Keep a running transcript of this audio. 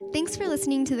Thanks for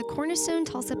listening to the Cornerstone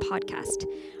Tulsa podcast.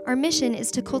 Our mission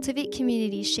is to cultivate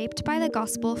communities shaped by the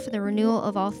gospel for the renewal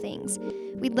of all things.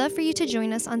 We'd love for you to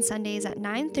join us on Sundays at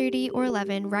 9:30 or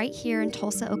 11 right here in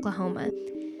Tulsa, Oklahoma.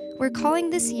 We're calling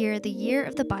this year the Year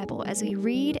of the Bible as we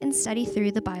read and study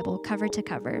through the Bible cover to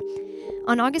cover.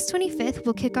 On August 25th,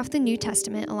 we'll kick off the New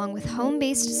Testament along with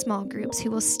home-based small groups who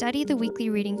will study the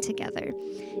weekly reading together.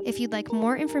 If you'd like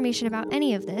more information about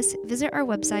any of this, visit our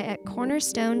website at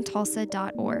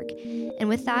cornerstonetulsa.org. And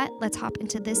with that, let's hop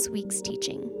into this week's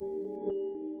teaching.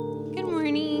 Good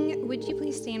morning. Would you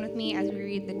please stand with me as we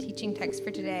read the teaching text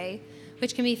for today,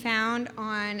 which can be found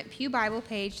on Pew Bible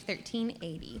page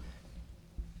 1380.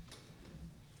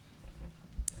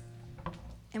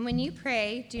 And when you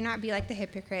pray, do not be like the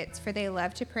hypocrites, for they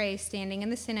love to pray standing in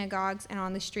the synagogues and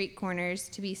on the street corners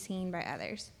to be seen by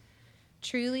others.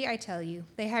 Truly, I tell you,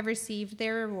 they have received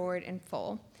their reward in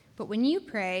full. But when you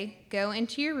pray, go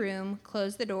into your room,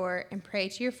 close the door, and pray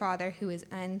to your Father who is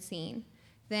unseen.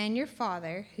 Then your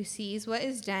Father, who sees what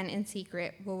is done in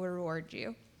secret, will reward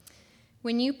you.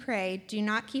 When you pray, do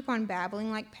not keep on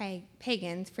babbling like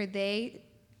pagans, for they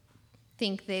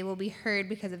think they will be heard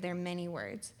because of their many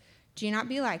words. Do not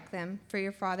be like them, for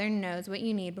your Father knows what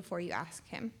you need before you ask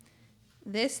him.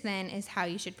 This, then, is how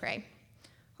you should pray.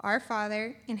 Our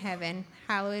Father in heaven,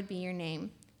 hallowed be your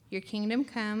name. Your kingdom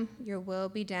come, your will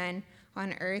be done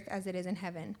on earth as it is in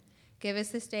heaven. Give us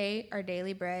this day our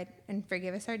daily bread, and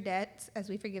forgive us our debts as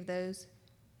we forgive those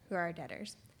who are our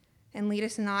debtors. And lead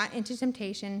us not into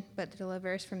temptation, but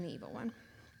deliver us from the evil one.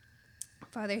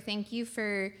 Father, thank you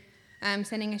for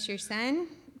sending us your Son,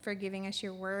 for giving us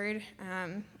your word,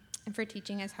 and for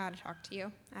teaching us how to talk to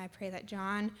you. I pray that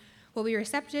John will be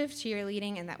receptive to your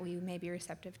leading and that we may be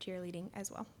receptive to your leading as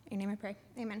well. In your name I pray.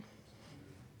 Amen.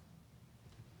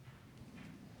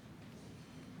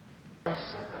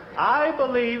 I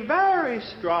believe very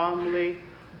strongly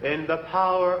in the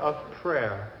power of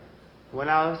prayer. When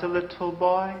I was a little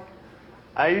boy,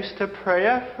 I used to pray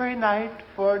every night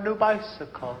for a new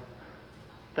bicycle.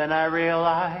 Then I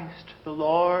realized the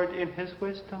Lord, in his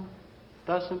wisdom,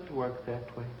 doesn't work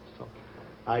that way. So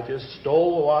I just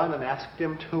stole one and asked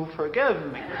him to forgive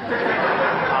me.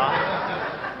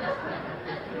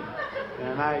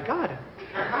 And I got it.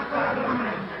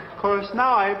 Of course,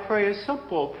 now I pray a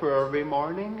simple prayer every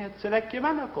morning. It's an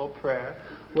ecumenical prayer.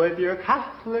 Whether you're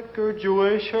Catholic or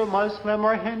Jewish or Muslim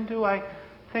or Hindu, I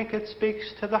think it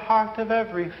speaks to the heart of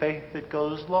every faith that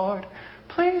goes, Lord,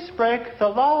 please break the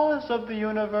laws of the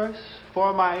universe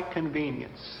for my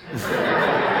convenience.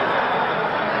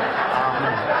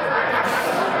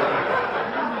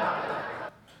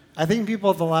 I think people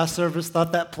at the last service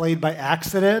thought that played by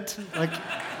accident.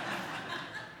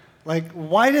 Like,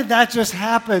 why did that just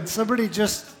happen? Somebody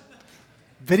just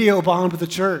video bombed the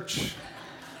church.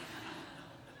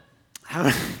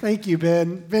 Thank you,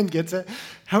 Ben. Ben gets it.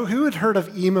 Who had heard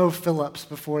of Emo Phillips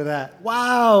before that?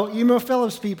 Wow, Emo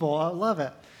Phillips people. I love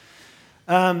it.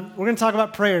 We're going to talk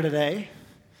about prayer today.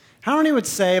 How many would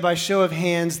say, by show of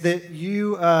hands, that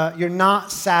you're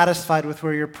not satisfied with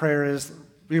where your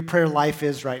prayer life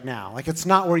is right now? Like, it's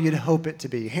not where you'd hope it to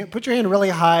be. Put your hand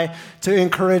really high to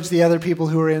encourage the other people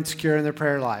who are insecure in their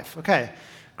prayer life. Okay,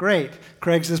 great.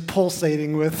 Craig's is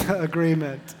pulsating with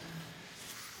agreement.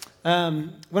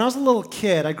 When I was a little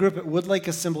kid, I grew up at Woodlake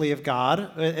Assembly of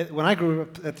God. When I grew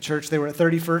up at the church, they were at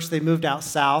 31st. They moved out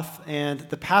south, and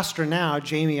the pastor now,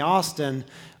 Jamie Austin,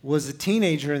 was a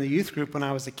teenager in the youth group when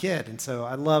I was a kid, and so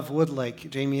I love Woodlake.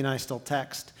 Jamie and I still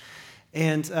text.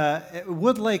 And at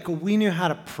Woodlake, we knew how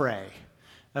to pray.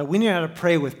 We knew how to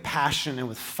pray with passion and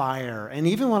with fire. And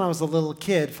even when I was a little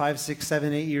kid, 5, 6,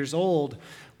 7, 8 years old,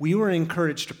 we were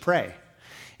encouraged to pray.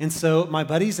 And so my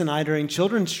buddies and I, during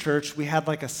children's church, we had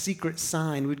like a secret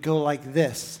sign. We'd go like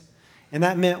this. And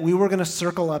that meant we were going to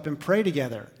circle up and pray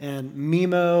together. And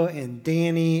Mimo and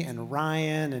Danny and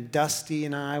Ryan and Dusty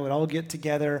and I would all get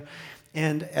together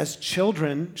and as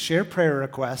children share prayer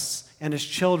requests and as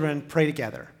children pray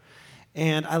together.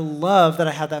 And I love that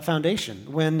I had that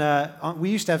foundation. When we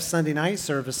used to have Sunday night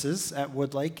services at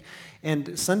Woodlake,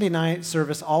 and Sunday night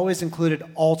service always included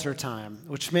altar time,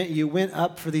 which meant you went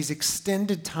up for these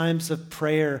extended times of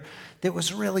prayer that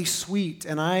was really sweet.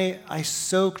 And I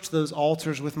soaked those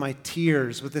altars with my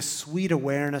tears, with this sweet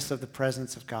awareness of the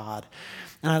presence of God.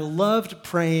 And I loved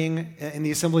praying in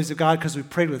the assemblies of God because we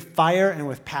prayed with fire and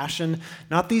with passion,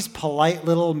 not these polite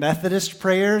little Methodist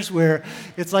prayers where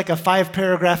it's like a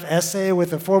 5-paragraph essay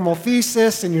with a formal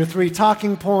thesis and your 3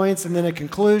 talking points and then a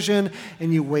conclusion,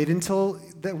 and you wait until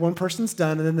that one person's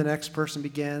done and then the next person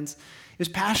begins. It was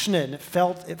passionate and it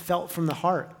felt from the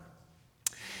heart.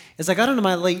 As I got into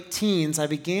my late teens, I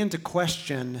began to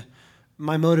question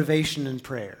my motivation in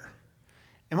prayer?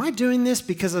 Am I doing this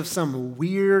because of some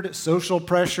weird social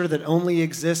pressure that only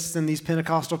exists in these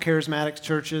Pentecostal charismatic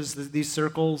churches, these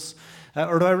circles?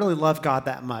 Or do I really love God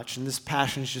that much and this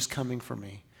passion is just coming from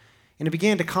me? And it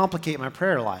began to complicate my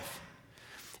prayer life.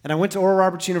 And I went to Oral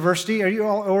Roberts University. Are you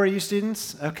all ORU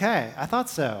students? Okay, I thought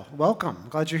so. Welcome. I'm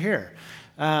glad you're here.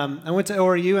 I went to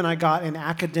ORU and I got an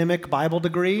academic Bible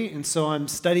degree, and so I'm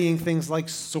studying things like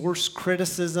source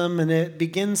criticism, and it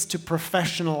begins to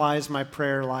professionalize my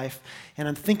prayer life. And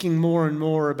I'm thinking more and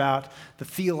more about the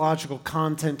theological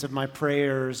content of my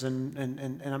prayers, and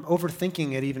I'm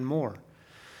overthinking it even more.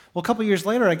 Well, a couple years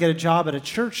later, I get a job at a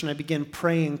church, and I begin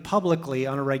praying publicly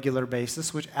on a regular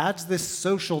basis, which adds this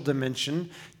social dimension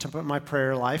to my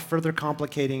prayer life, further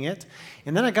complicating it.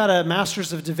 And then I got a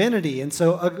Master's of Divinity, and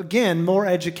so, again, more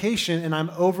education, and I'm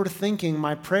overthinking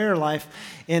my prayer life.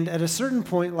 And at a certain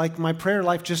point, like, my prayer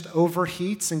life just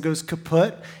overheats and goes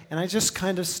kaput, and I just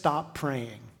kind of stop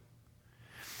praying.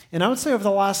 And I would say over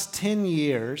the last 10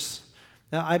 years,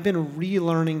 I've been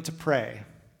relearning to pray.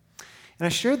 And I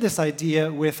shared this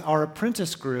idea with our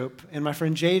apprentice group, and my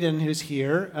friend Jaden, who's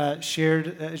here,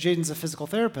 Jaden's a physical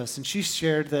therapist, and she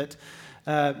shared that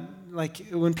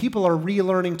when people are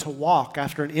relearning to walk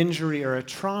after an injury or a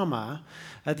trauma,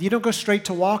 you don't go straight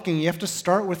to walking. You have to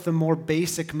start with the more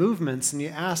basic movements, and you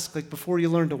ask, before you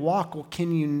learn to walk, well,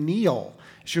 can you kneel?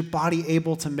 Is your body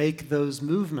able to make those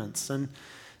movements? And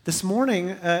this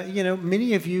morning,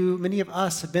 many of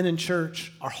us have been in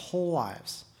church our whole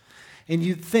lives. And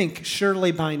you'd think,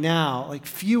 surely by now,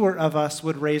 fewer of us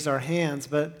would raise our hands.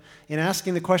 But in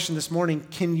asking the question this morning,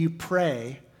 can you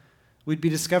pray, we'd be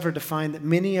discovered to find that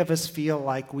many of us feel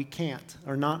like we can't,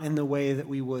 or not in the way that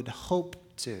we would hope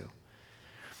to.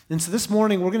 And so this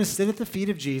morning, we're going to sit at the feet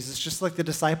of Jesus, just like the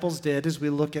disciples did as we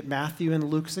look at Matthew and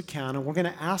Luke's account, and we're going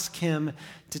to ask him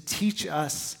to teach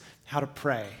us how to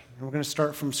pray. And we're going to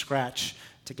start from scratch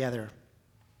together.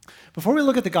 Before we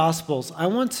look at the Gospels, I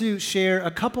want to share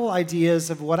a couple ideas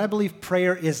of what I believe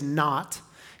prayer is not,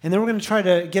 and then we're going to try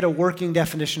to get a working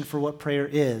definition for what prayer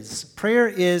is. Prayer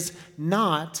is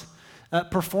not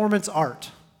performance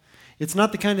art. It's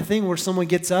not the kind of thing where someone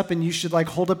gets up and you should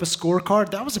hold up a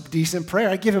scorecard. That was a decent prayer.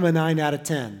 I give him a 9 out of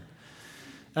 10.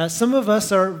 Some of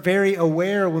us are very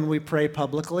aware when we pray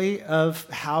publicly of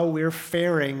how we're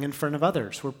faring in front of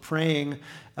others. We're praying,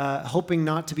 hoping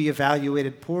not to be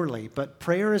evaluated poorly, but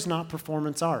prayer is not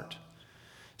performance art.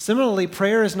 Similarly,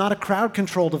 prayer is not a crowd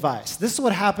control device. This is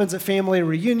what happens at family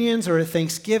reunions or at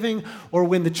Thanksgiving or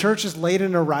when the church is late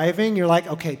in arriving. You're like,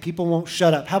 okay, people won't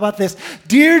shut up. How about this?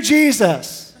 Dear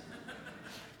Jesus.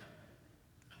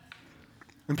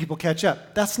 And people catch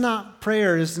up.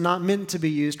 Prayer is not meant to be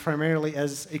used primarily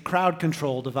as a crowd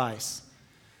control device.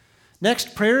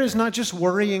 Next, prayer is not just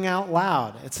worrying out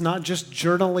loud. It's not just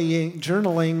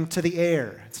journaling to the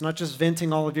air. It's not just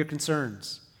venting all of your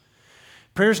concerns.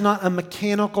 Prayer is not a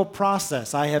mechanical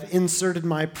process. I have inserted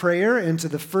my prayer into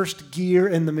the first gear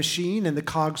in the machine and the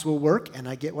cogs will work and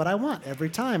I get what I want every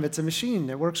time. It's a machine.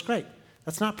 It works great.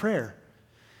 That's not prayer.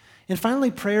 And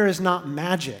finally, prayer is not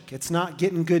magic. It's not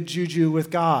getting good juju with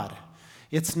God.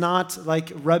 It's not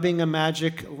like rubbing a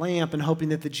magic lamp and hoping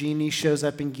that the genie shows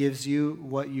up and gives you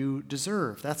what you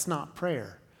deserve. That's not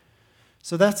prayer.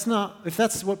 So if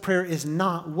that's what prayer is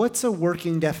not, what's a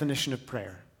working definition of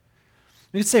prayer?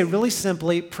 We could say really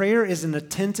simply, prayer is an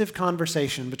attentive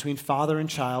conversation between father and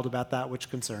child about that which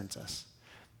concerns us.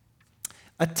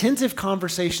 Attentive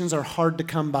conversations are hard to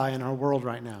come by in our world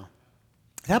right now.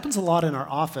 It happens a lot in our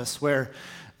office where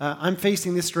I'm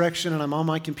facing this direction and I'm on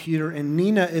my computer and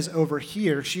Nina is over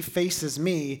here. She faces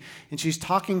me and she's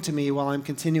talking to me while I'm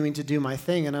continuing to do my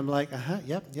thing. And I'm like,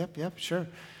 yep, sure.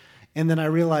 And then I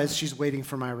realize she's waiting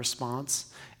for my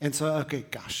response. And so, okay,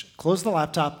 gosh, close the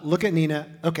laptop, look at Nina.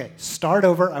 Okay, start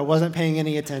over. I wasn't paying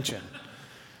any attention.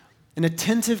 An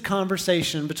attentive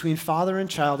conversation between father and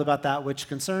child about that which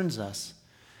concerns us.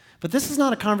 But this is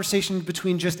not a conversation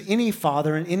between just any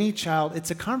father and any child.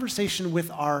 It's a conversation with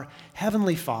our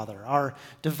heavenly Father, our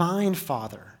divine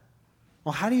Father.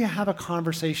 Well, how do you have a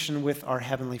conversation with our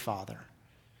heavenly Father?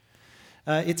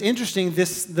 It's interesting.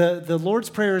 The Lord's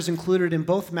Prayer is included in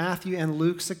both Matthew and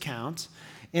Luke's account.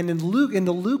 And in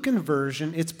the Lucan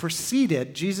version, it's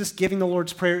preceded, Jesus giving the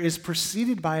Lord's Prayer is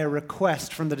preceded by a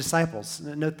request from the disciples.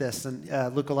 Note this in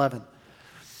Luke 11.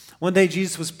 One day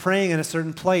Jesus was praying in a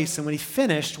certain place, and when he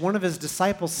finished, one of his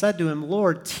disciples said to him,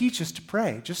 Lord, teach us to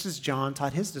pray, just as John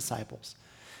taught his disciples.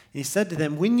 And he said to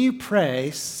them, when you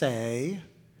pray, say,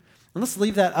 and let's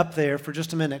leave that up there for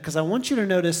just a minute, because I want you to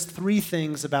notice 3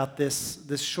 things about this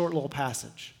short little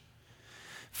passage.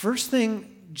 First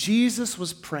thing, Jesus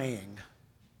was praying.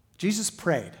 Jesus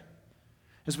prayed.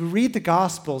 As we read the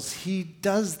Gospels, he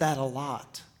does that a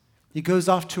lot. He goes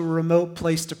off to a remote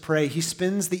place to pray. He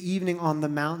spends the evening on the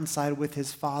mountainside with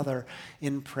his Father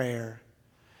in prayer.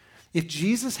 If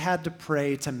Jesus had to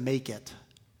pray to make it,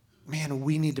 man,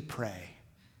 we need to pray.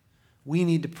 We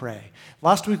need to pray.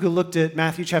 Last week we looked at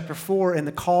Matthew chapter 4 and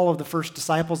the call of the first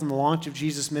disciples and the launch of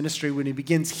Jesus' ministry when he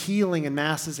begins healing in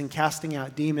masses and casting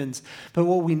out demons. But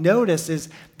what we notice is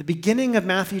the beginning of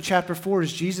Matthew chapter 4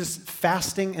 is Jesus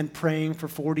fasting and praying for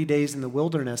 40 days in the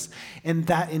wilderness. And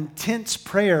that intense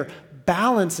prayer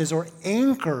balances or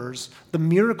anchors the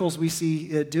miracles we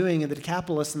see doing in the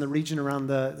Decapolis and the region around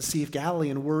the Sea of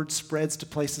Galilee, and word spreads to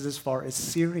places as far as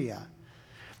Syria.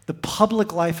 The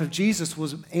public life of Jesus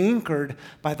was anchored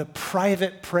by the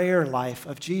private prayer life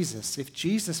of Jesus. If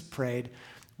Jesus prayed,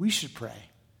 we should pray.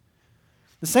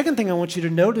 The second thing I want you to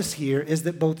notice here is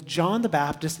that both John the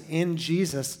Baptist and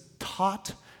Jesus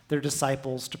taught their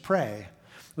disciples to pray,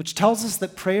 which tells us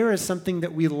that prayer is something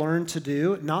that we learn to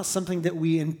do, not something that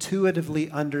we intuitively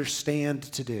understand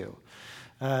to do.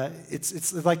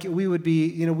 It's like we would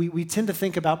be, we tend to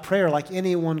think about prayer like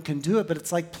anyone can do it, but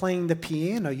it's like playing the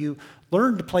piano. You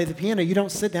learn to play the piano. You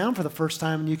don't sit down for the first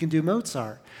time and you can do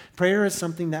Mozart. Prayer is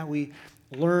something that we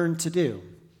learn to do.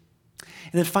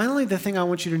 And then finally, the thing I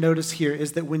want you to notice here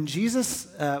is that when Jesus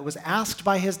was asked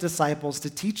by his disciples to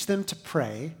teach them to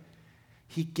pray,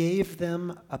 he gave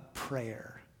them a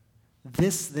prayer.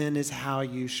 This then is how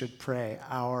you should pray,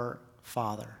 our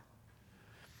Father.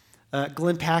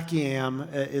 Glenn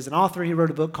Packiam is an author. He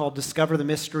wrote a book called Discover the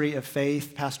Mystery of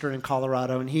Faith, pastor in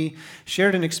Colorado, and he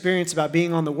shared an experience about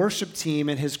being on the worship team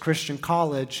at his Christian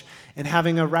college and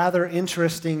having a rather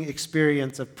interesting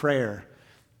experience of prayer.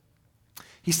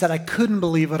 He said, I couldn't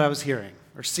believe what I was hearing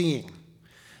or seeing.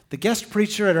 The guest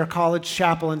preacher at our college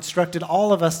chapel instructed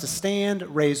all of us to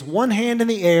stand, raise one hand in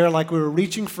the air like we were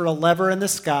reaching for a lever in the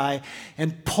sky,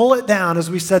 and pull it down as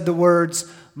we said the words,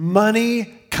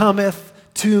 money cometh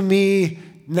to me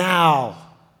now.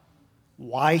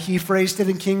 Why he phrased it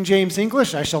in King James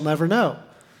English, I shall never know.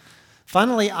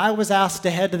 Finally, I was asked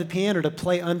to head to the piano to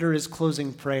play under his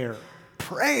closing prayer.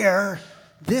 Prayer?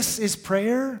 This is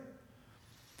prayer?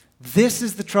 This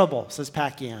is the trouble, says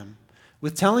Packiam,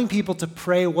 with telling people to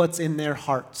pray what's in their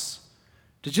hearts,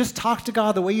 to just talk to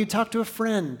God the way you talk to a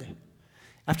friend.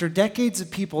 After decades of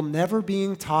people never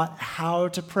being taught how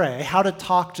to pray, how to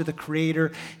talk to the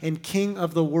Creator and King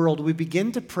of the world, we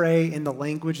begin to pray in the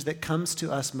language that comes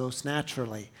to us most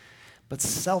naturally. But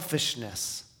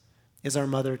selfishness is our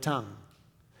mother tongue.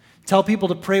 Tell people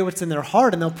to pray what's in their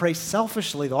heart, and they'll pray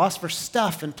selfishly. They'll ask for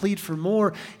stuff and plead for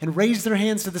more and raise their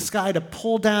hands to the sky to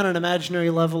pull down an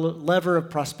imaginary lever of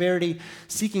prosperity,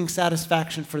 seeking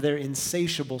satisfaction for their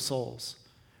insatiable souls.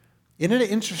 Isn't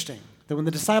it interesting that when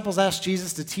the disciples asked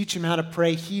Jesus to teach him how to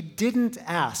pray, he didn't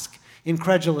ask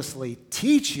incredulously,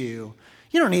 teach you?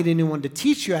 You don't need anyone to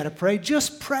teach you how to pray,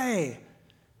 just pray.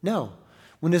 No.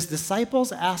 When his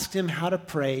disciples asked him how to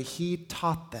pray, he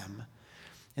taught them.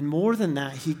 And more than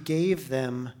that, he gave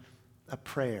them a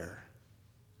prayer.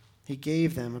 He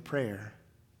gave them a prayer.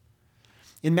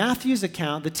 In Matthew's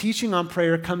account, the teaching on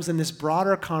prayer comes in this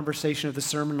broader conversation of the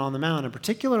Sermon on the Mount, and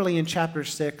particularly in chapter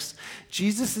 6,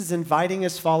 Jesus is inviting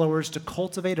his followers to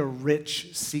cultivate a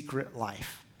rich secret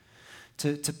life,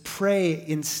 to pray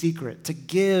in secret, to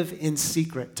give in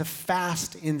secret, to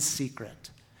fast in secret,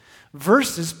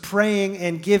 versus praying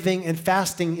and giving and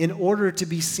fasting in order to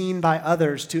be seen by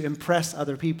others, to impress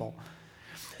other people.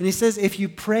 And he says, if you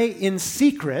pray in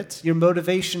secret, your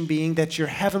motivation being that your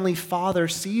heavenly Father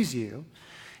sees you,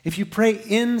 if you pray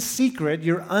in secret,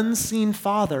 your unseen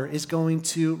Father is going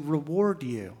to reward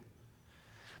you.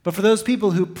 But for those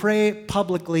people who pray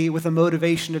publicly with a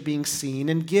motivation of being seen,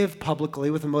 and give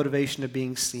publicly with a motivation of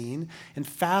being seen, and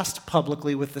fast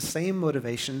publicly with the same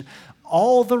motivation,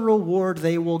 all the reward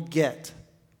they will get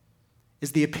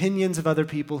is the opinions of other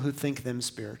people who think them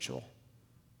spiritual.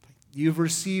 You've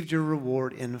received your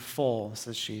reward in full,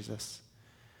 says Jesus.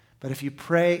 But if you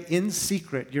pray in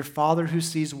secret, your Father who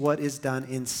sees what is done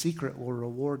in secret will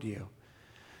reward you.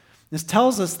 This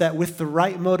tells us that with the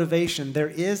right motivation, there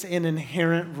is an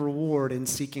inherent reward in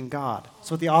seeking God.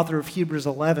 That's what the author of Hebrews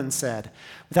 11 said.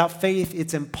 Without faith,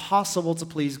 it's impossible to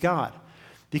please God,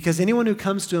 because anyone who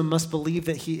comes to him must believe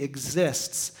that he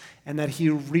exists and that he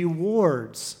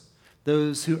rewards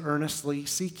those who earnestly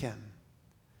seek him.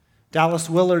 Dallas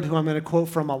Willard, who I'm going to quote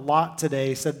from a lot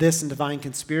today, said this in Divine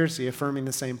Conspiracy, affirming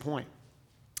the same point.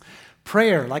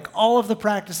 Prayer, like all of the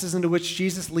practices into which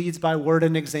Jesus leads by word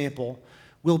and example,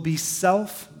 will be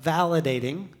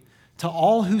self-validating to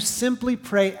all who simply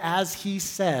pray as he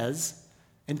says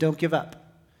and don't give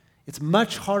up. It's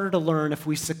much harder to learn if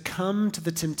we succumb to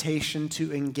the temptation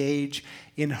to engage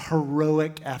in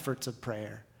heroic efforts of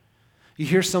prayer. You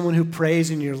hear someone who prays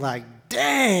and you're like,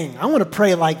 dang, I want to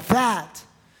pray like that.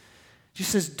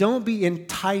 Jesus says, don't be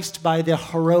enticed by the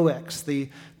heroics, the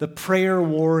prayer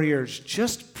warriors.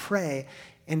 Just pray,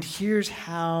 and here's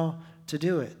how to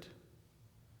do it.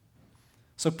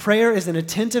 So prayer is an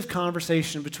attentive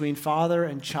conversation between father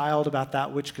and child about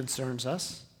that which concerns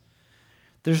us.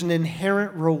 There's an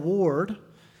inherent reward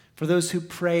for those who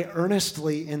pray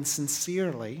earnestly and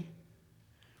sincerely.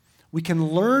 We can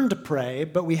learn to pray,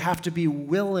 but we have to be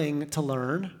willing to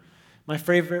learn. My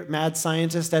favorite mad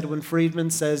scientist, Edwin Friedman,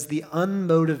 says the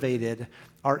unmotivated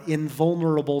are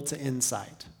invulnerable to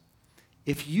insight.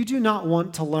 If you do not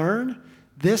want to learn,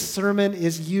 this sermon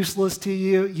is useless to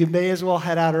you. You may as well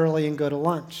head out early and go to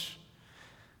lunch.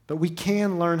 But we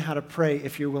can learn how to pray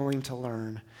if you're willing to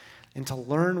learn. And to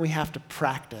learn, we have to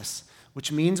practice,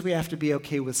 which means we have to be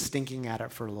okay with stinking at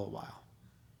it for a little while.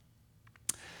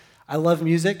 I love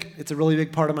music. It's a really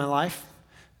big part of my life.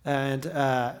 And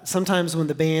sometimes when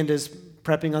the band is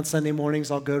prepping on Sunday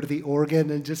mornings, I'll go to the organ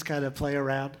and just kind of play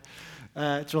around.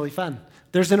 It's really fun.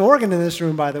 There's an organ in this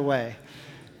room, by the way.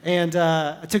 And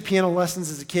I took piano lessons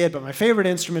as a kid, but my favorite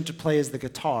instrument to play is the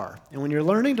guitar. And when you're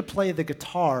learning to play the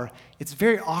guitar, it's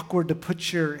very awkward to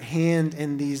put your hand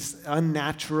in these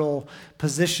unnatural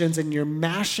positions, and you're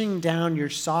mashing down your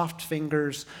soft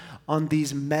fingers on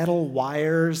these metal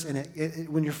wires, and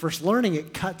when you're first learning,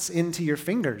 it cuts into your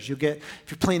fingers. You'll get, if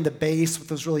you're playing the bass with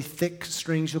those really thick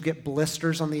strings, you'll get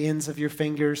blisters on the ends of your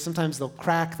fingers. Sometimes they'll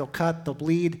crack, they'll cut, they'll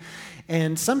bleed.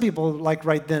 And some people, like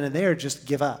right then and there, just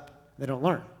give up. They don't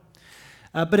learn.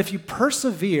 But if you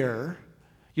persevere,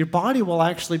 your body will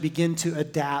actually begin to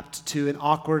adapt to an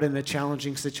awkward and a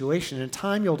challenging situation. In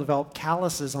time, you'll develop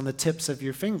calluses on the tips of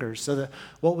your fingers so that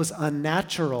what was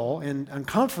unnatural and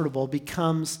uncomfortable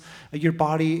becomes, your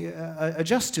body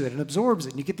adjusts to it and absorbs it.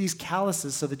 And you get these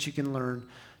calluses so that you can learn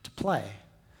to play.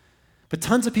 But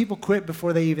tons of people quit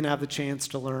before they even have the chance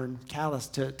to learn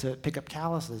to pick up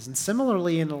calluses. And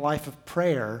similarly, in the life of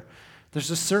prayer, there's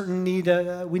a certain need,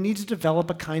 we need to develop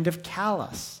a kind of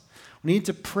callus. We need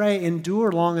to pray,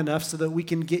 endure long enough so that we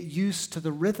can get used to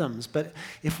the rhythms. But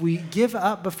if we give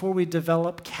up before we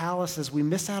develop calluses, we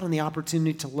miss out on the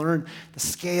opportunity to learn the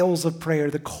scales of prayer,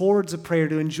 the chords of prayer,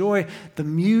 to enjoy the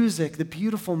music, the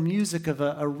beautiful music of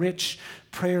a rich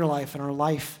prayer life and our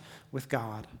life with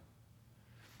God.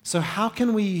 So how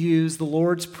can we use the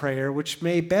Lord's Prayer, which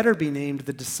may better be named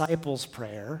the disciples'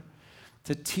 prayer,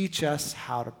 to teach us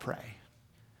how to pray?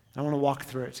 I want to walk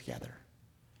through it together.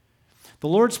 The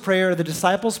Lord's Prayer, the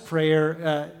disciples'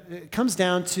 prayer, it comes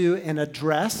down to an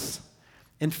address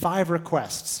and 5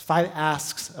 requests, 5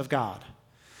 asks of God.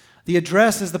 The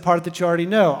address is the part that you already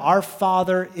know. Our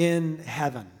Father in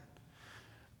heaven.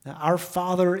 Our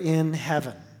Father in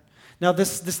heaven. Now,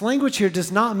 this language here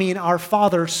does not mean our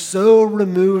Father so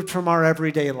removed from our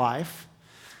everyday life.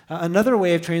 Another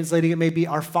way of translating it may be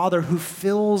our Father who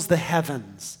fills the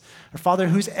heavens. Our Father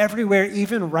who's everywhere,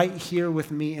 even right here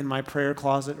with me in my prayer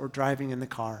closet or driving in the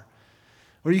car.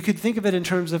 Or you could think of it in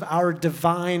terms of our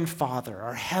divine Father,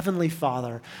 our heavenly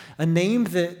Father, a name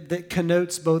that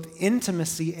connotes both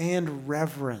intimacy and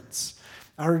reverence.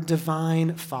 Our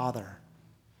divine Father.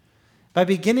 By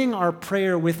beginning our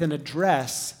prayer with an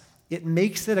address, it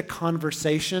makes it a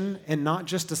conversation and not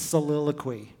just a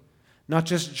soliloquy, not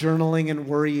just journaling and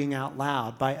worrying out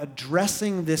loud. By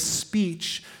addressing this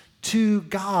speech to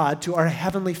God, to our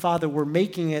Heavenly Father, we're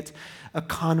making it a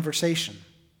conversation.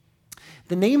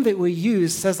 The name that we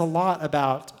use says a lot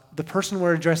about the person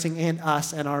we're addressing and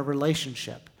us and our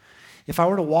relationship. If I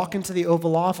were to walk into the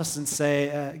Oval Office and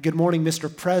say, "Good morning, Mr.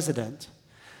 President,"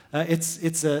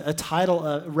 it's a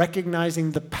title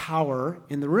recognizing the power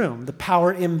in the room, the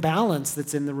power imbalance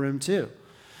that's in the room too.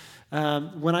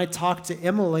 When I talk to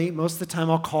Emily, most of the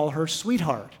time I'll call her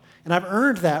sweetheart. And I've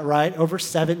earned that right over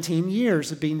 17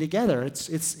 years of being together.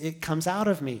 It comes out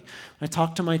of me. When I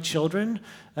talk to my children,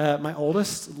 my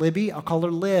oldest, Libby, I'll call her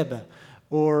Lib.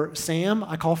 Or Sam,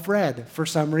 I call Fred for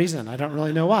some reason. I don't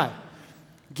really know why.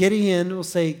 Gideon will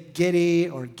say Giddy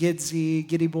or Gidsy,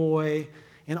 Giddy boy.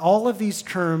 And all of these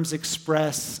terms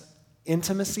express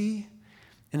intimacy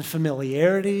and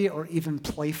familiarity or even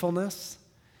playfulness.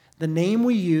 The name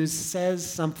we use says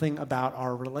something about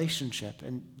our relationship.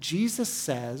 And Jesus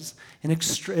says, in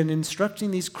instructing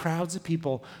these crowds of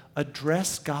people,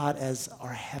 address God as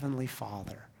our Heavenly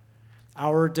Father,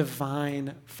 our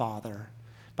divine Father.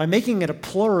 By making it a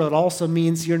plural, it also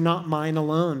means you're not mine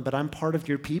alone, but I'm part of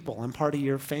your people. I'm part of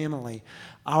your family.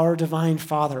 Our divine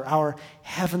Father, our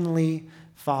Heavenly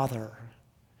Father.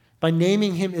 By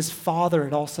naming him as Father,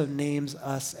 it also names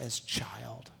us as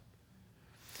child.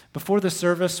 Before the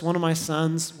service, one of my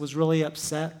sons was really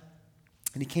upset,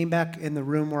 and he came back in the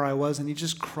room where I was, and he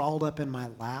just crawled up in my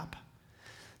lap.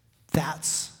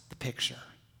 That's the picture.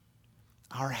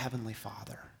 Our Heavenly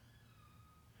Father.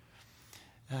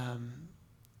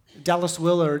 Dallas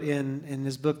Willard, in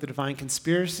his book, The Divine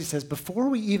Conspiracy, says, before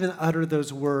we even utter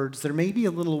those words, there may be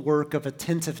a little work of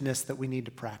attentiveness that we need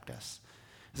to practice.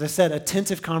 As I said,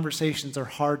 attentive conversations are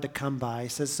hard to come by. He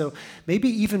says, so maybe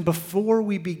even before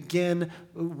we begin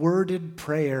worded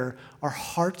prayer, our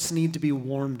hearts need to be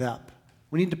warmed up.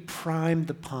 We need to prime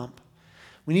the pump.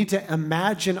 We need to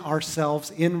imagine ourselves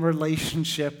in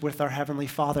relationship with our Heavenly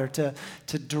Father, to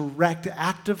direct,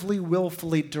 actively,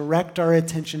 willfully direct our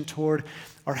attention toward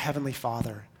our Heavenly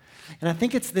Father. And I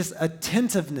think it's this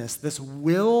attentiveness, this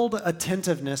willed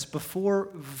attentiveness before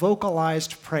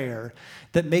vocalized prayer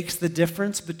that makes the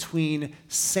difference between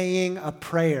saying a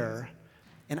prayer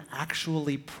and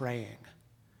actually praying.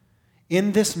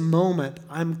 In this moment,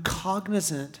 I'm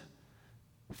cognizant,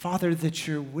 Father, that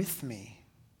you're with me.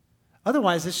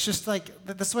 Otherwise, it's just like,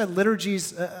 that's why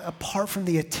liturgies, apart from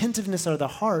the attentiveness of the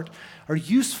heart, are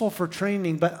useful for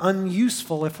training, but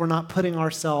unuseful if we're not putting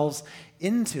ourselves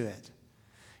into it.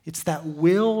 It's that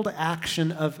willed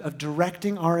action of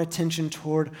directing our attention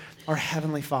toward our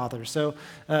Heavenly Father. So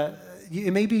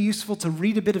it may be useful to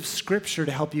read a bit of Scripture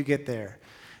to help you get there.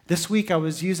 This week I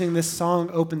was using this song,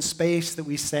 Open Space, that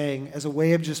we sang as a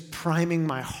way of just priming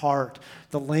my heart,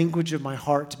 the language of my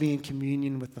heart, to be in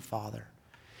communion with the Father.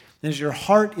 And as your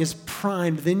heart is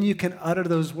primed, then you can utter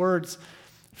those words,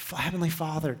 Heavenly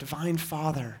Father, Divine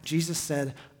Father. Jesus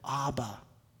said, Abba.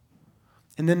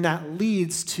 And then that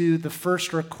leads to the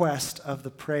first request of the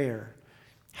prayer,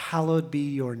 hallowed be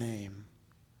your name.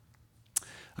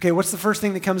 Okay, what's the first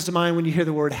thing that comes to mind when you hear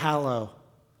the word hallow?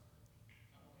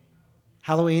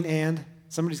 Halloween and?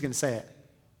 Somebody's going to say it.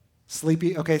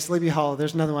 Sleepy Hollow.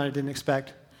 There's another one I didn't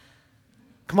expect.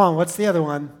 Come on, what's the other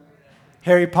one?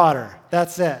 Harry Potter.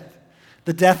 That's it.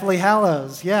 The Deathly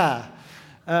Hallows, yeah.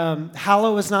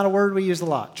 Hallow is not a word we use a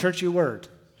lot, churchy word.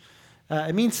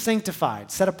 It means sanctified,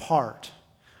 set apart.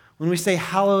 When we say,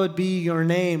 hallowed be your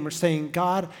name, we're saying,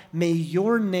 God, may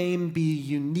your name be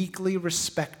uniquely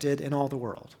respected in all the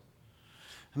world.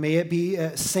 May it be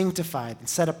sanctified and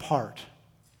set apart.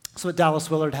 That's what Dallas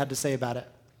Willard had to say about it.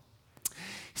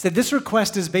 He said, this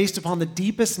request is based upon the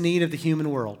deepest need of the human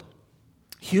world.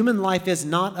 Human life is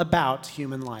not about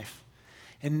human life,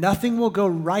 and nothing will go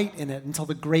right in it until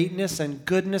the greatness and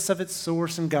goodness of its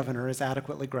source and governor is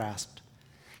adequately grasped.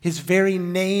 His very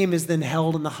name is then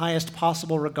held in the highest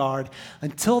possible regard.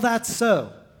 Until that's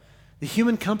so, the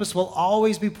human compass will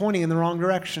always be pointing in the wrong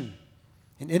direction.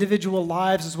 And individual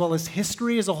lives, as well as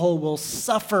history as a whole, will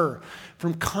suffer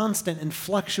from constant and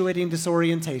fluctuating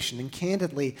disorientation. And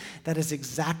candidly, that is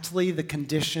exactly the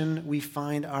condition we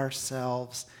find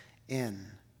ourselves in.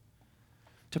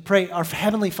 To pray, our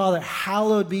Heavenly Father,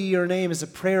 hallowed be your name, is a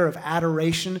prayer of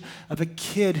adoration of a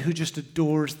kid who just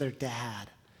adores their dad,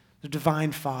 the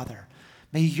Divine Father.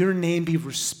 May your name be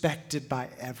respected by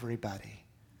everybody.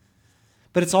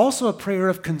 But it's also a prayer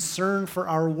of concern for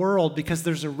our world, because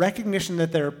there's a recognition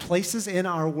that there are places in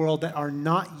our world that are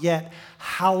not yet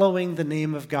hallowing the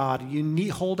name of God,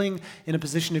 holding in a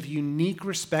position of unique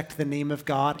respect the name of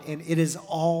God, and it is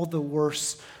all the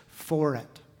worse for it.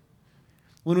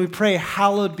 When we pray,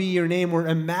 hallowed be your name, we're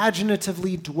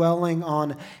imaginatively dwelling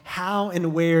on how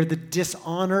and where the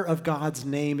dishonor of God's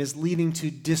name is leading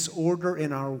to disorder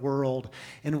in our world,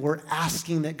 and we're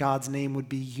asking that God's name would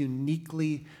be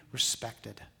uniquely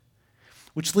respected.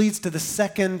 Which leads to the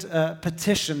second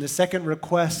petition, the second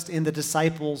request in the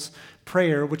disciples'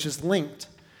 prayer, which is linked.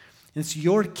 It's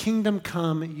your kingdom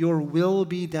come, your will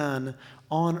be done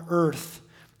on earth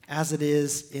as it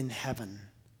is in heaven.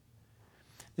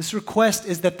 This request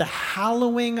is that the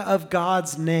hallowing of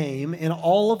God's name in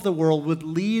all of the world would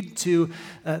lead to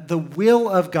the will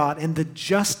of God and the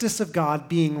justice of God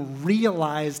being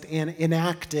realized and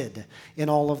enacted in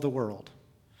all of the world.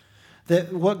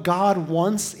 That what God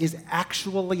wants is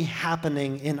actually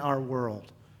happening in our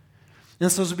world.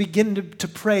 And so as we begin to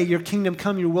pray, your kingdom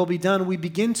come, your will be done, we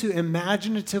begin to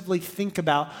imaginatively think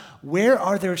about where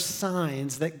are there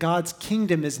signs that God's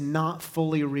kingdom is not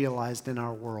fully realized in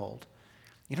our world.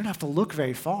 You don't have to look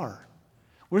very far.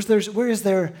 Where is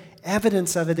there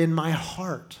evidence of it in my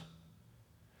heart?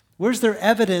 Where's there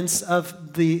evidence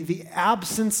of the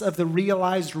absence of the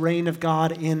realized reign of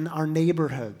God in our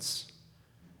neighborhoods?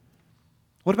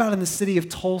 What about in the city of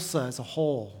Tulsa as a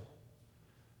whole?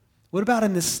 What about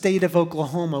in the state of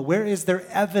Oklahoma? Where is there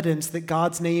evidence that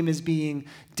God's name is being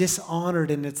dishonored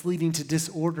and it's leading to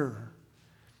disorder?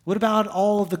 What about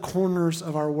all of the corners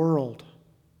of our world?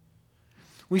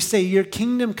 We say, your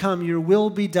kingdom come, your will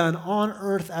be done on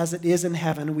earth as it is in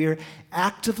heaven. We are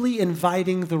actively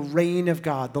inviting the reign of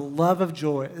God, the love of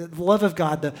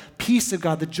God, the peace of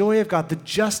God, the joy of God, the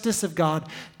justice of God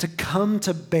to come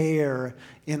to bear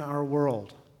in our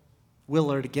world.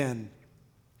 Willard again.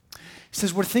 He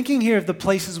says, we're thinking here of the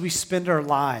places we spend our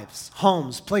lives,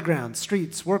 homes, playgrounds,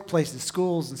 streets, workplaces,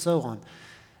 schools, and so on.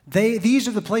 These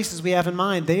are the places we have in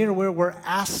mind. They are where we're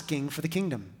asking for the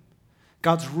kingdom,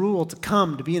 God's rule to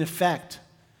come, to be in effect.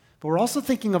 But we're also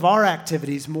thinking of our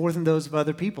activities more than those of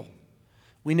other people.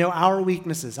 We know our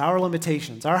weaknesses, our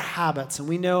limitations, our habits, and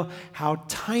we know how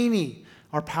tiny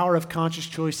our power of conscious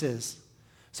choice is.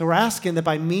 So we're asking that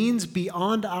by means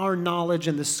beyond our knowledge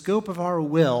and the scope of our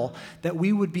will, that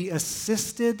we would be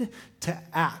assisted to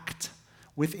act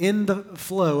within the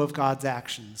flow of God's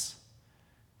actions.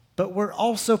 But we're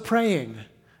also praying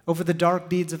over the dark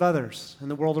deeds of others in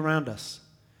the world around us,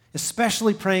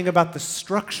 especially praying about the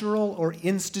structural or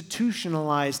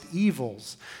institutionalized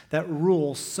evils that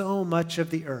rule so much of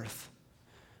the earth.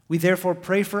 We therefore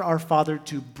pray for our Father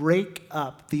to break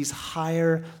up these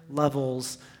higher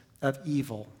levels of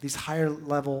evil, these higher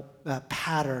level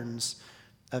patterns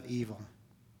of evil.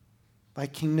 Thy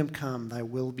kingdom come, thy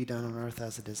will be done on earth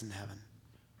as it is in heaven.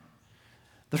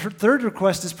 The third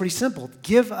request is pretty simple.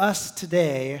 Give us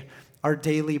today our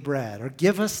daily bread, or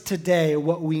give us today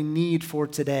what we need for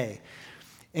today.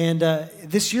 And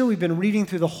this year we've been reading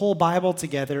through the whole Bible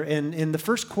together, and in the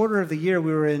first quarter of the year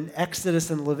we were in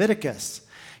Exodus and Leviticus.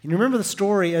 And you remember the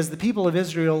story as the people of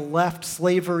Israel left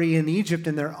slavery in Egypt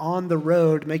and they're on the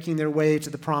road making their way to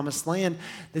the promised land.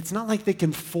 It's not like they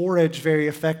can forage very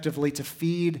effectively to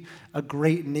feed a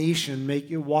great nation,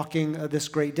 walking this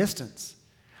great distance.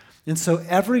 And so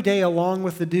every day along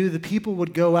with the dew, the people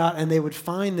would go out and they would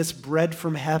find this bread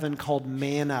from heaven called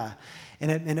manna,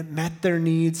 and it met their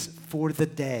needs for the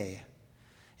day.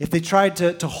 If they tried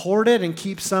to hoard it and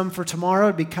keep some for tomorrow,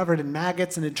 it'd be covered in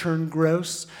maggots and it'd turn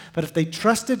gross. But if they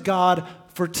trusted God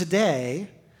for today,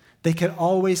 they could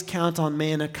always count on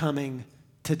manna coming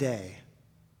today.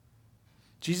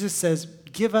 Jesus says,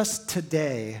 give us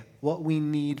today what we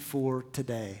need for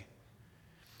today.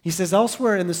 He says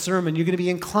elsewhere in the sermon, you're going to be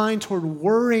inclined toward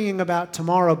worrying about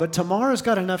tomorrow, but tomorrow's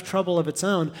got enough trouble of its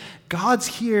own. God's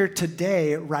here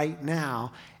today, right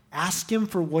now. Ask him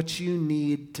for what you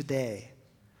need today.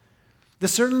 The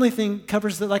certainly thing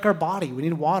covers that, like our body. We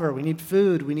need water, we need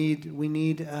food, we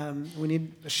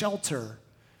need shelter.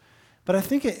 But I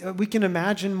think we can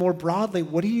imagine more broadly,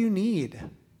 what do you need?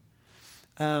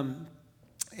 In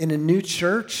a new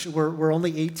church, we're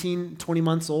only 18, 20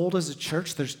 months old as a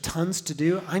church. There's tons to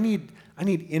do. I need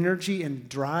energy and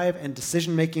drive and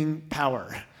decision-making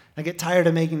power. I get tired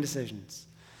of making decisions.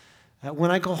 When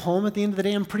I go home at the end of the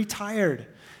day, I'm pretty tired.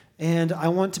 And I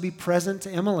want to be present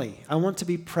to Emily. I want to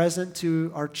be present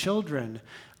to our children.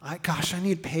 I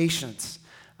need patience.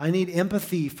 I need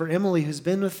empathy for Emily, who's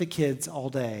been with the kids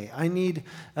all day. I need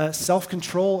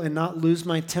self-control and not lose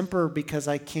my temper because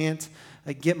I can't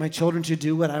get my children to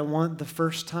do what I want the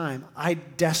first time. I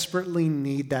desperately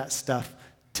need that stuff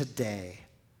today.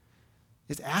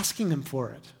 It's asking him for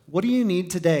it. What do you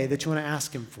need today that you want to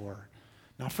ask him for?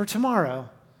 Not for tomorrow,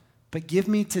 but give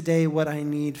me today what I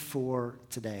need for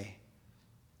today.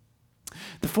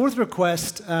 The fourth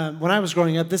request, when I was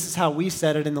growing up, this is how we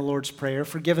said it in the Lord's Prayer.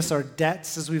 Forgive us our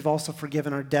debts as we've also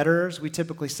forgiven our debtors. We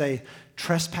typically say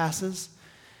trespasses.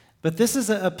 But this is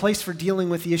a place for dealing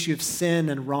with the issue of sin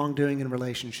and wrongdoing in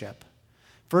relationship.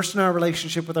 First, in our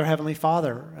relationship with our Heavenly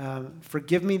Father,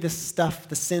 forgive me the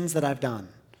sins that I've done.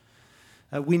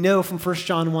 We know from 1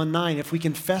 John 1:9, if we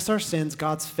confess our sins,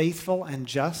 God's faithful and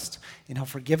just, and he'll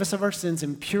forgive us of our sins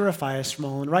and purify us from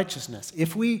all unrighteousness.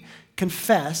 If we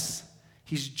confess,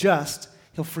 he's just,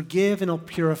 he'll forgive and he'll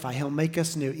purify. He'll make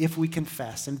us new if we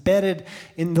confess. Embedded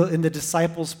in the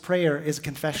disciples' prayer is a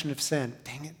confession of sin.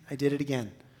 Dang it, I did it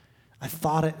again. I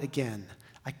thought it again.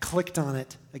 I clicked on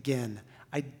it again.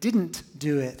 I didn't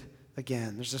do it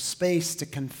again. There's a space to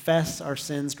confess our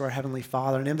sins to our Heavenly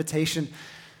Father, an invitation.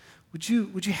 Would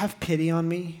you have pity on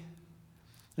me?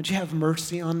 Would you have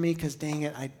mercy on me? Because dang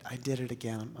it, I did it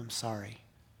again. I'm sorry.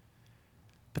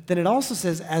 But then it also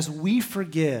says, as we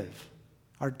forgive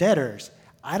our debtors,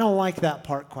 I don't like that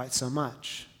part quite so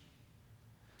much.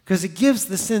 Because it gives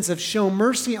the sense of show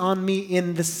mercy on me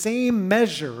in the same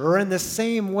measure or in the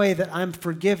same way that I'm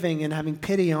forgiving and having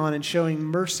pity on and showing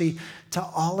mercy to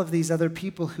all of these other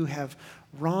people who have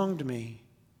wronged me.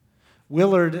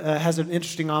 Willard has an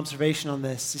interesting observation on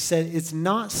this. He said, it's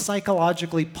not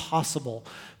psychologically possible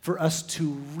for us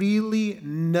to really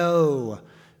know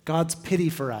God's pity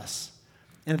for us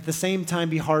and at the same time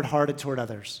be hard-hearted toward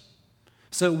others.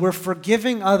 So we're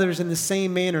forgiving others in the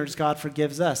same manner as God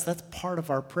forgives us. That's part of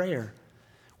our prayer.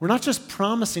 We're not just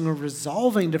promising or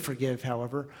resolving to forgive,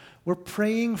 however. We're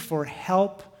praying for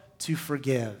help to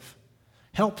forgive.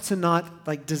 Help to not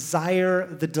desire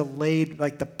the delayed,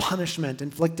 the punishment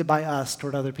inflicted by us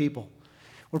toward other people.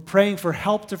 We're praying for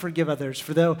help to forgive others.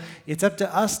 For though it's up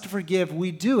to us to forgive,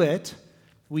 we do it.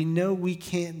 We know we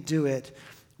can't do it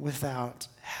without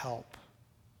help.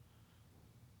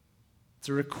 It's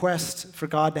a request for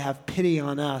God to have pity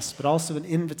on us, but also an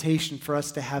invitation for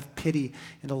us to have pity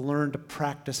and to learn to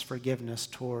practice forgiveness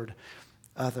toward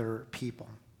other people.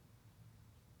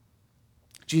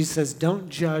 Jesus says, don't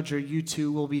judge or you too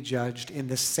will be judged. In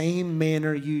the same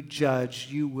manner you judge,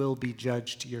 you will be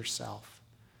judged yourself.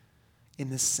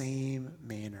 In the same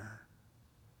manner.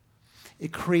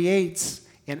 It creates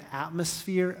an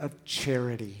atmosphere of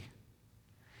charity,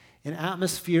 an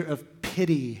atmosphere of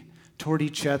pity toward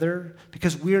each other,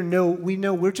 because we know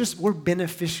we're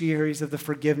beneficiaries of the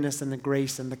forgiveness and the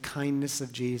grace and the kindness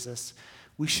of Jesus.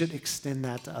 We should extend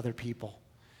that to other people.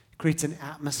 It creates an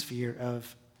atmosphere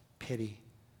of pity.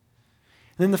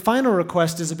 And then the final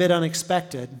request is a bit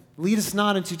unexpected. Lead us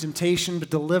not into temptation, but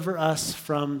deliver us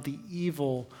from the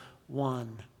evil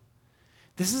one.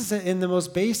 This is, in the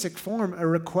most basic form, a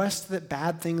request that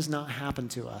bad things not happen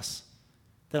to us,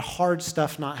 that hard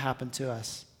stuff not happen to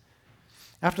us.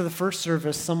 After the first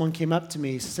service, someone came up to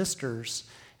me, sisters,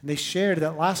 and they shared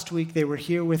that last week they were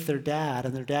here with their dad,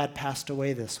 and their dad passed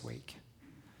away this week.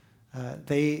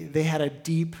 They had a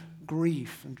deep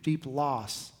grief and deep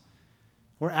loss.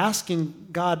 We're asking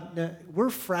God,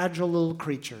 we're fragile little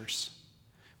creatures.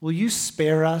 Will you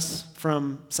spare us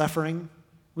from suffering?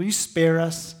 Will you spare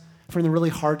us from the really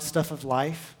hard stuff of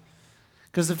life?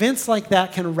 Because events like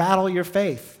that can rattle your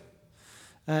faith.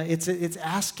 It's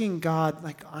asking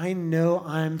God, I know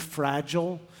I'm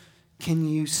fragile. Can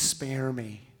you spare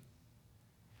me?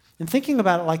 And thinking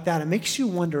about it like that, it makes you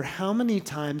wonder, how many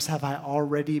times have I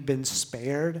already been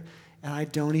spared and I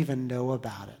don't even know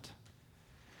about it?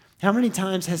 How many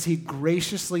times has he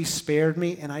graciously spared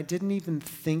me and I didn't even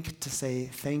think to say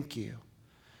thank you?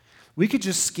 We could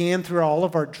just scan through all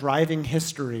of our driving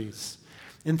histories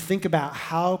and think about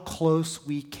how close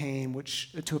we came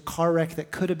to a car wreck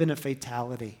that could have been a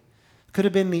fatality. Could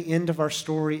have been the end of our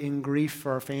story in grief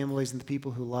for our families and the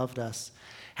people who loved us.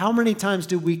 How many times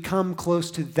do we come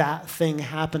close to that thing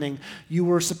happening? You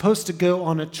were supposed to go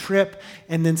on a trip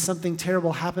and then something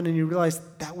terrible happened and you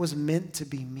realized that was meant to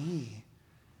be me.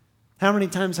 How many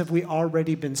times have we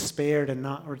already been spared and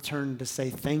not returned to say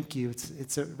thank you?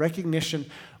 It's a recognition,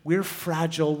 we're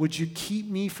fragile. Would you keep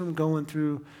me from going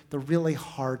through the really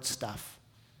hard stuff?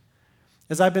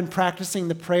 As I've been practicing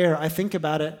the prayer, I think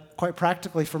about it quite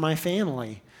practically for my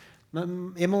family.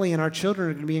 Emily and our children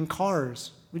are going to be in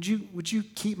cars. Would you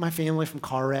keep my family from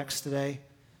car wrecks today?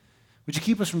 Would you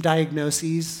keep us from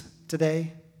diagnoses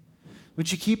today?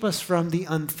 Would you keep us from the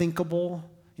unthinkable?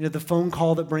 The phone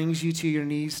call that brings you to your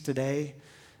knees today.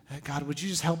 God, would you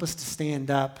just help us to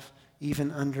stand up even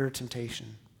under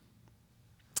temptation?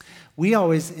 We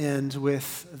always end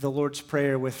with the Lord's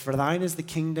Prayer with, for thine is the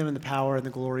kingdom and the power and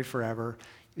the glory forever.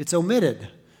 It's omitted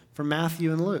from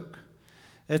Matthew and Luke.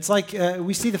 It's like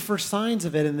we see the first signs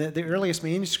of it in the earliest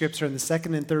manuscripts are in the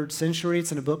 2nd and 3rd century.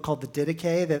 It's in a book called the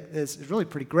Didache that is really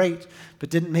pretty great,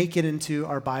 but didn't make it into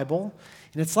our Bible.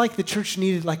 And it's like the church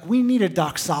needed, we need a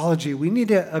doxology. We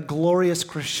need a glorious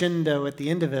crescendo at the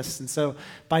end of this. And so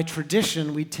by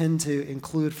tradition, we tend to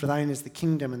include, for thine is the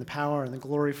kingdom and the power and the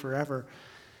glory forever.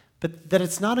 But that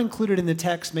it's not included in the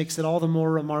text makes it all the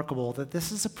more remarkable that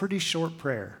this is a pretty short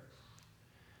prayer.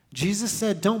 Jesus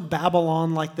said, don't babble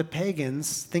on like the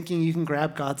pagans, thinking you can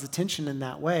grab God's attention in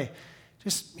that way.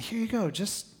 Just, here you go.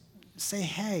 Just say,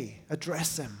 hey,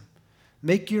 address him.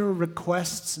 Make your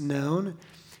requests known.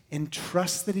 And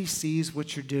trust that he sees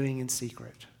what you're doing in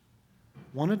secret.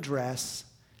 1 address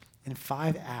and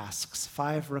 5 asks,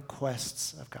 5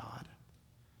 requests of God.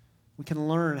 We can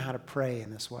learn how to pray in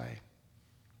this way.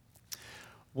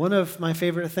 One of my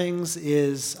favorite things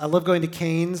is I love going to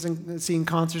Cain's and seeing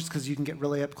concerts because you can get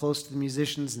really up close to the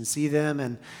musicians and see them.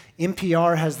 And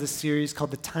NPR has this series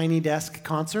called the Tiny Desk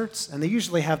Concerts, and they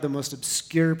usually have the most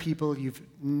obscure people you've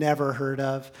never heard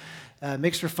of.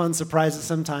 Makes for fun surprises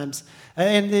sometimes.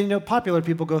 And popular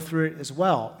people go through it as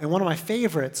well. And one of my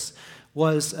favorites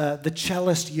was the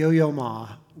cellist Yo-Yo Ma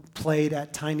played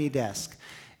at Tiny Desk.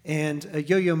 And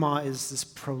Yo-Yo Ma is this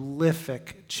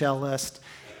prolific cellist.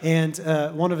 And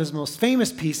one of his most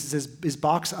famous pieces is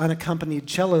Bach's Unaccompanied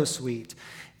Cello Suite.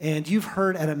 And you've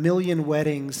heard at a million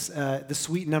weddings the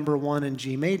Suite number 1 in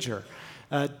G major.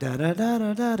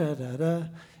 Da-da-da-da-da-da-da.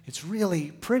 It's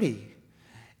really pretty.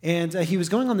 And he was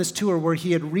going on this tour where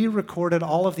he had re-recorded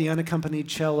all of the unaccompanied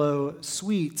cello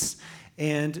suites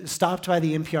and stopped by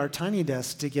the NPR Tiny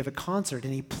Desk to give a concert.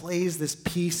 And he plays this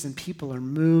piece and people are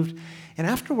moved. And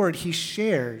afterward he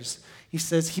shares, he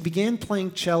says he began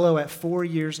playing cello at 4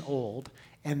 years old,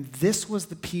 and this was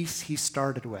the piece he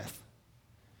started with.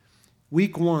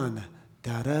 Week 1,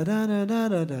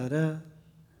 da-da-da-da-da-da-da.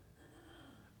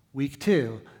 Week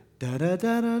 2,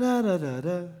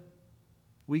 da-da-da-da-da-da-da.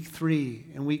 Week 3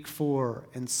 and week 4,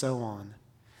 and so on.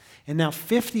 And now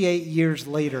 58 years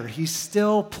later, he's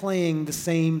still playing the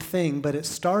same thing, but it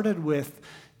started with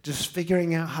just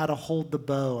figuring out how to hold the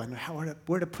bow and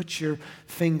where to put your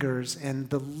fingers and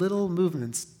the little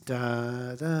movements.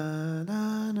 Da, da,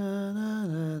 da, da,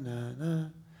 da, da, da,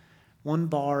 one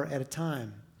bar at a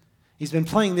time. He's been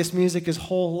playing this music his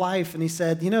whole life, and he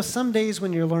said, some days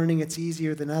when you're learning, it's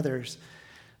easier than others.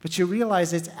 But you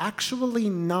realize it's actually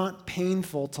not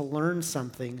painful to learn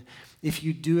something if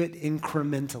you do it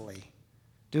incrementally.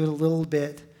 Do it a little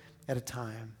bit at a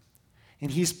time. And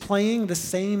he's playing the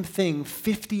same thing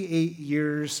 58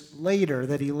 years later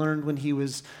that he learned when he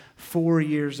was 4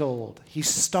 years old. He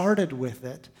started with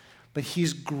it, but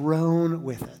he's grown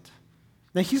with it.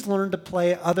 Now he's learned to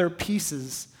play other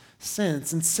pieces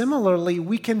since. And similarly,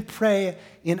 we can pray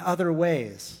in other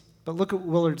ways. But look what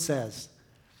Willard says.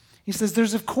 He says,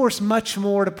 there's, of course, much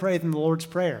more to pray than the Lord's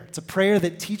Prayer. It's a prayer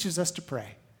that teaches us to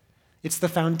pray. It's the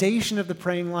foundation of the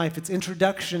praying life. It's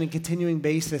introduction and continuing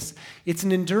basis. It's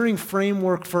an enduring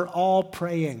framework for all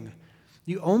praying.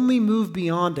 You only move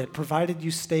beyond it, provided you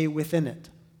stay within it.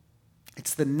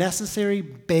 It's the necessary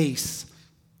base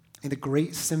in the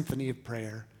great symphony of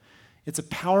prayer. It's a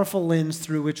powerful lens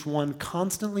through which one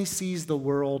constantly sees the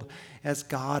world as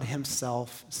God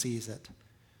himself sees it.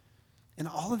 And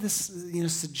all of this,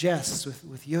 suggests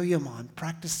with Yo-Yo Ma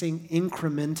practicing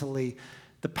incrementally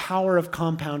the power of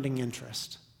compounding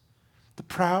interest,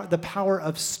 the power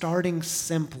of starting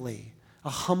simply,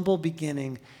 a humble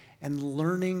beginning, and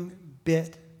learning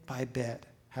bit by bit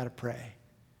how to pray.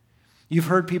 You've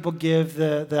heard people give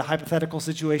the hypothetical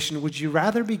situation, would you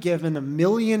rather be given $1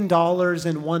 million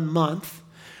in 1 month,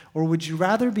 or would you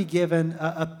rather be given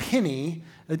a penny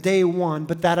a day one,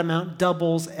 but that amount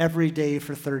doubles every day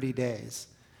for 30 days?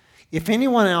 If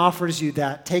anyone offers you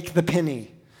that, take the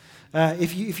penny.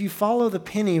 If you follow the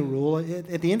penny rule,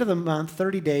 at the end of the month,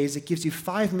 30 days, it gives you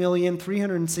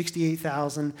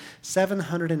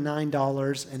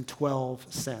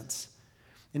 $5,368,709.12.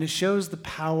 And it shows the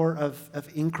power of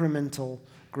incremental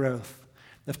growth,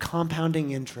 of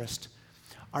compounding interest.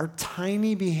 Our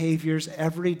tiny behaviors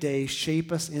every day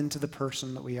shape us into the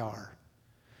person that we are.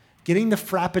 Getting the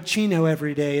Frappuccino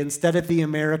every day instead of the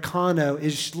Americano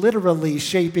is literally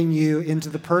shaping you into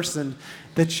the person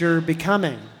that you're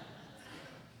becoming.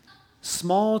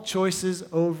 Small choices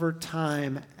over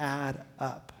time add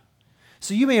up.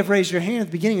 So you may have raised your hand at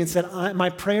the beginning and said, my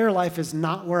prayer life is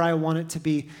not where I want it to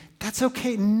be. That's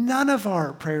okay. None of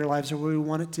our prayer lives are where we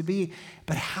want it to be.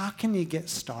 But how can you get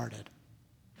started?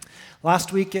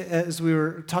 Last week, as we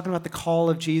were talking about the call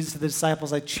of Jesus to the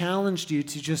disciples, I challenged you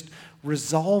to just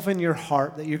resolve in your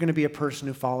heart that you're going to be a person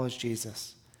who follows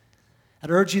Jesus. I'd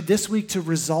urge you this week to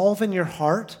resolve in your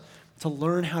heart to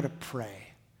learn how to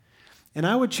pray. And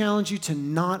I would challenge you to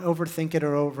not overthink it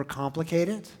or overcomplicate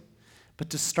it,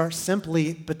 but to start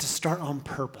simply, but to start on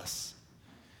purpose.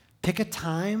 Pick a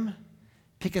time,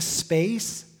 pick a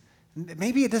space.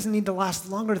 Maybe it doesn't need to last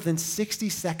longer than 60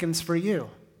 seconds for you.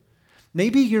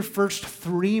 Maybe your first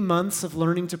 3 months of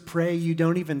learning to pray, you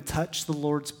don't even touch the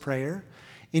Lord's Prayer,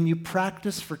 and you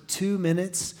practice for 2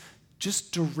 minutes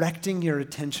just directing your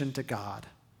attention to God.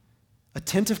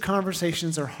 Attentive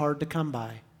conversations are hard to come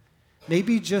by.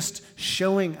 Maybe just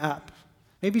showing up,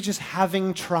 maybe just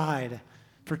having tried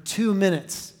for 2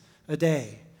 minutes a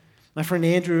day. My friend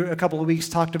Andrew, a couple of weeks,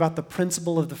 talked about the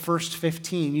principle of the first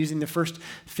 15, using the first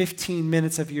 15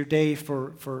 minutes of your day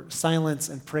for silence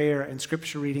and prayer and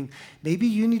scripture reading. Maybe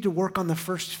you need to work on the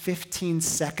first 15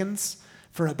 seconds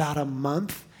for about a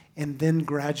month and then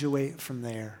graduate from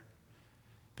there.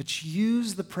 But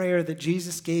use the prayer that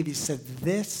Jesus gave. He said,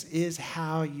 this is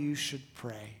how you should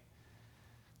pray.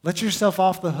 Let yourself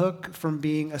off the hook from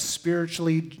being a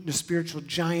spiritual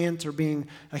giant or being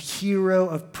a hero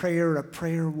of prayer, a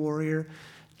prayer warrior.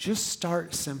 Just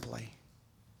start simply.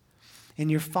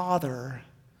 And your Father,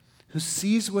 who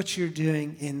sees what you're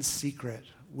doing in secret,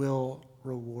 will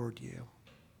reward you.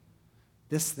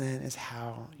 This then is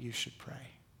how you should pray.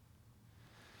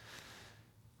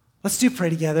 Let's do pray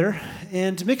together.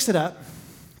 And to mix it up,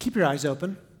 keep your eyes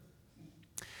open.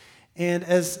 And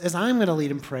as I'm going to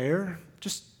lead in prayer,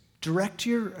 just direct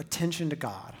your attention to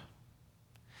God.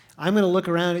 I'm going to look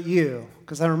around at you,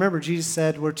 because I remember Jesus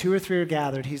said, where 2 or 3 are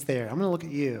gathered, he's there. I'm going to look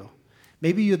at you.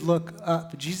 Maybe you'd look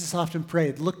up. Jesus often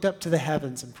prayed, looked up to the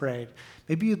heavens and prayed.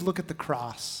 Maybe you'd look at the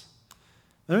cross.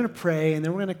 I'm going to pray, and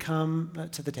then we're going to come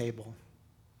to the table.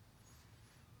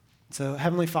 So,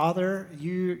 Heavenly Father,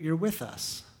 you're with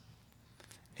us,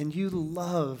 and you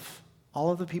love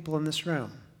all of the people in this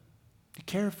room. You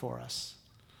care for us.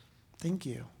 Thank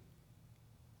you.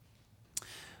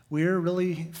 We're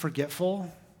really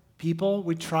forgetful people.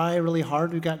 We try really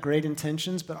hard. We've got great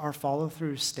intentions, but our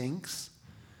follow-through stinks.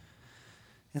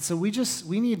 And so we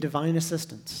need divine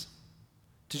assistance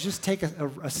to just take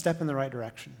a step in the right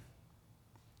direction.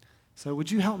 So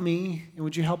would you help me, and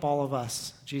would you help all of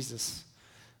us, Jesus,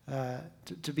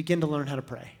 to begin to learn how to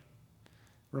pray?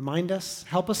 Remind us,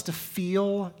 help us to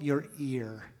feel your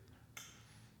ear,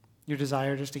 your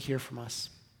desire just to hear from us.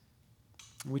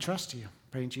 And we trust you.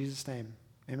 Pray in Jesus' name.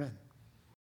 Amen.